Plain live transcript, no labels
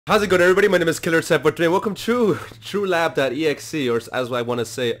How's it going, everybody? My name is Killer Seth, but today welcome to TrueLab.exe, or as I want to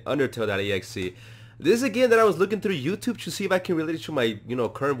say, Undertale.exe. This is a game that I was looking through YouTube to see if I can relate it to my,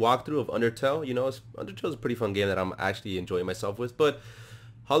 current walkthrough of Undertale. Undertale is a pretty fun game that I'm actually enjoying myself with, but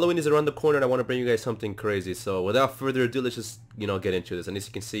Halloween is around the corner and I want to bring you guys something crazy. So without further ado, let's just, get into this. And as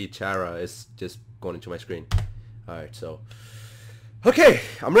you can see, Chara is just going into my screen. Alright, so... Okay,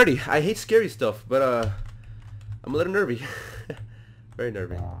 I'm ready. I hate scary stuff, but, I'm a little nervy. Very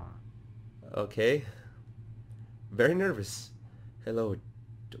nervy. Okay. Very nervous. Hello.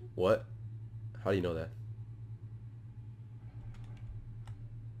 What? How do you know that?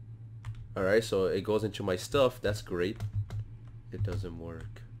 Alright, so it goes into my stuff. That's great. It doesn't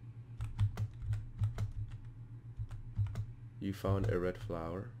work. You found a red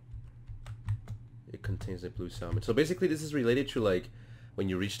flower. It contains a blue salmon. So basically this is related to, like, when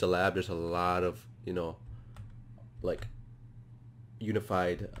you reach the lab, there's a lot of, like,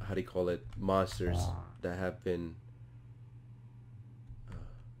 unified, how do you call it, monsters that have been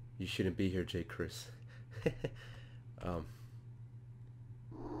you shouldn't be here, J. Chris.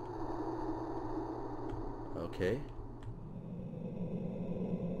 Okay.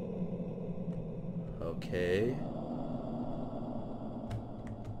 Okay.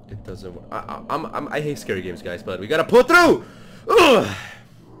 It doesn't work. I hate scary games, guys, but we gotta pull through. Ugh!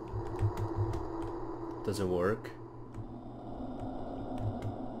 Doesn't work.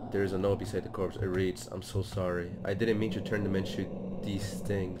 There is a note beside the corpse. It reads, "I'm so sorry. I didn't mean to turn them into these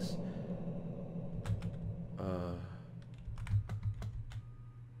things."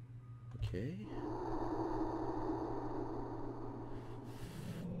 Okay.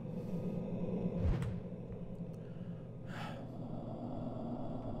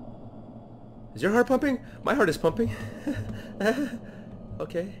 Is your heart pumping? My heart is pumping.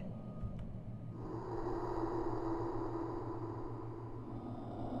 Okay.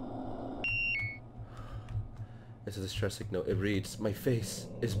 It's a distress signal. It reads, "My face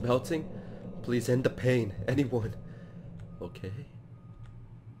is melting. Please end the pain. Anyone." Okay.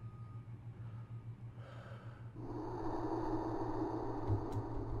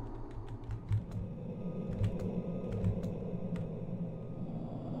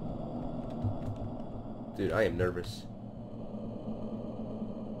 Dude, I am nervous.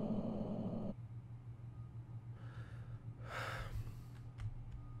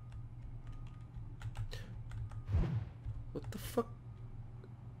 What the fuck?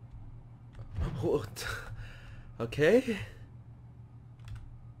 What? Okay.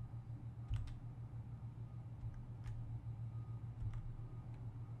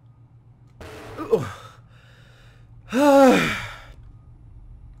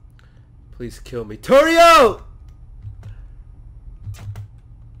 Please kill me. Torio!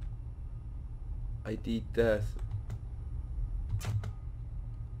 ID death.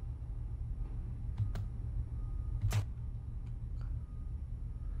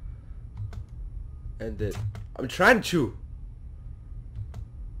 End it. I'm trying to.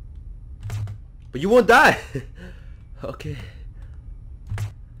 But you won't die. Okay.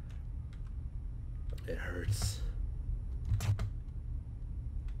 It hurts.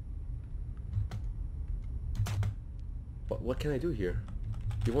 What can I do here?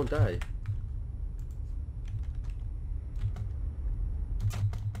 You won't die.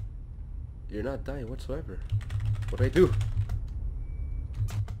 You're not dying whatsoever. What do I do?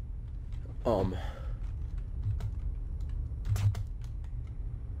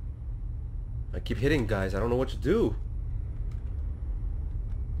 I keep hitting guys. I don't know what to do.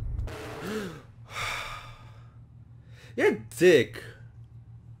 You're a dick.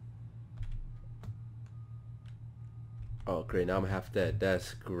 Oh great, now I'm half dead.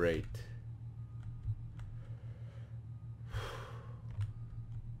 That's great.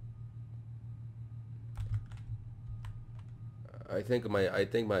 I think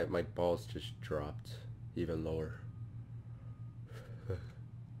my balls just dropped even lower.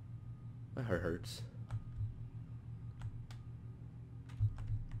 My heart hurts.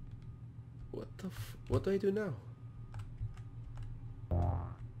 What do I do now?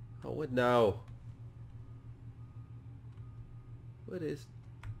 Oh, what now? What is...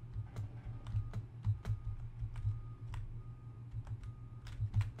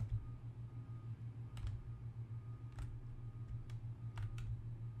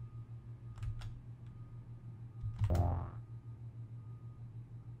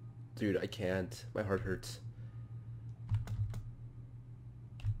 Dude, I can't. My heart hurts.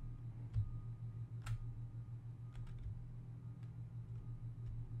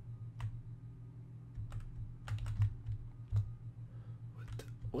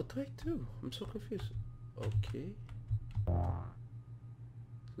 What do I do? I'm so confused. Okay.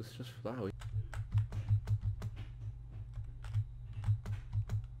 This is just flowery.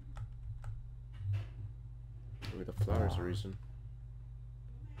 Maybe the flowers are the reason.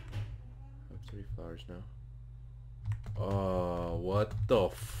 I have 3 flowers now. Oh, what the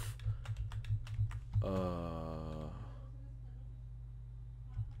f...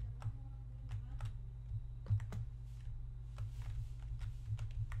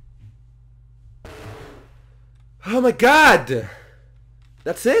 Oh my god!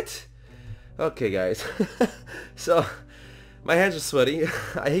 That's it? Okay guys. So, my hands are sweaty.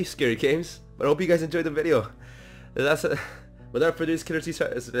 I hate scary games, but I hope you guys enjoyed the video. That's it. Without further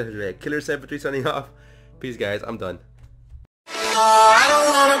ado, Killer 73 signing off. Peace guys, I'm done.